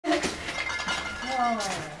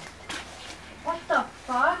What the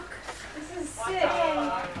fuck? This is sick.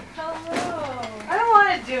 Hello. I don't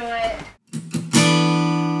want to do it.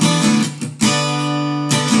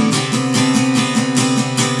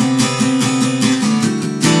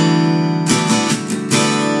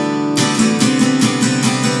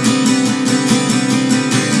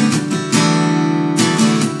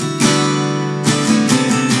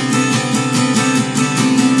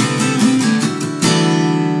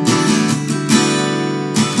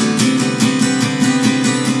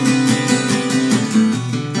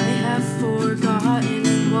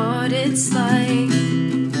 It's like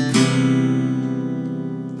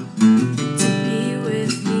to be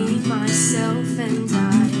with me, myself, and I.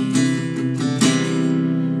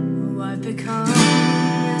 Who I've become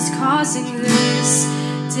is causing this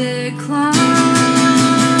decline.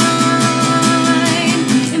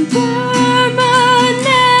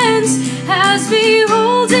 Impermanence has me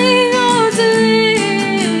holding on to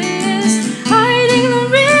this, hiding the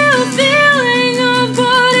real feeling of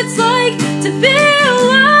what it's like to be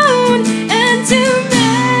alone and to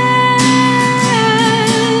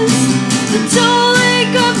mess. The dull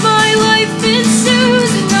ache of my life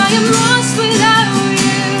ensues, and I am lost without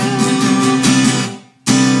you.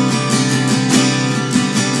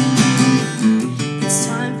 It's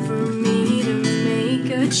time for me to make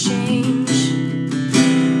a change,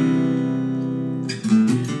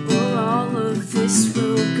 or all of this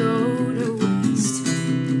will go to waste.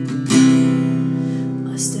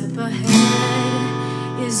 A step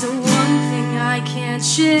ahead is the one thing I can't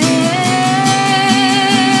shake.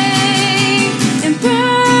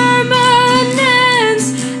 Impermanence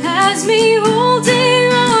has me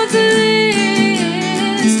holding on to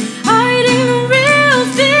this, hiding the real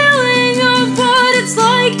feeling of what it's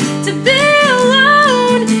like to be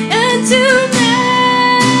alone and to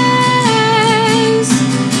mess.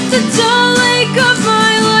 The dull ache of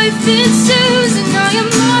my life ensues, and I am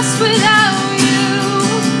lost without you.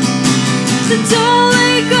 The dull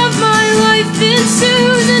ache of my life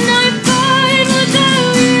ensues, and I'm fine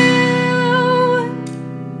without you.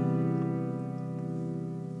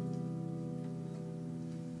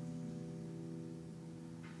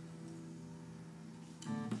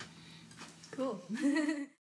 Cool.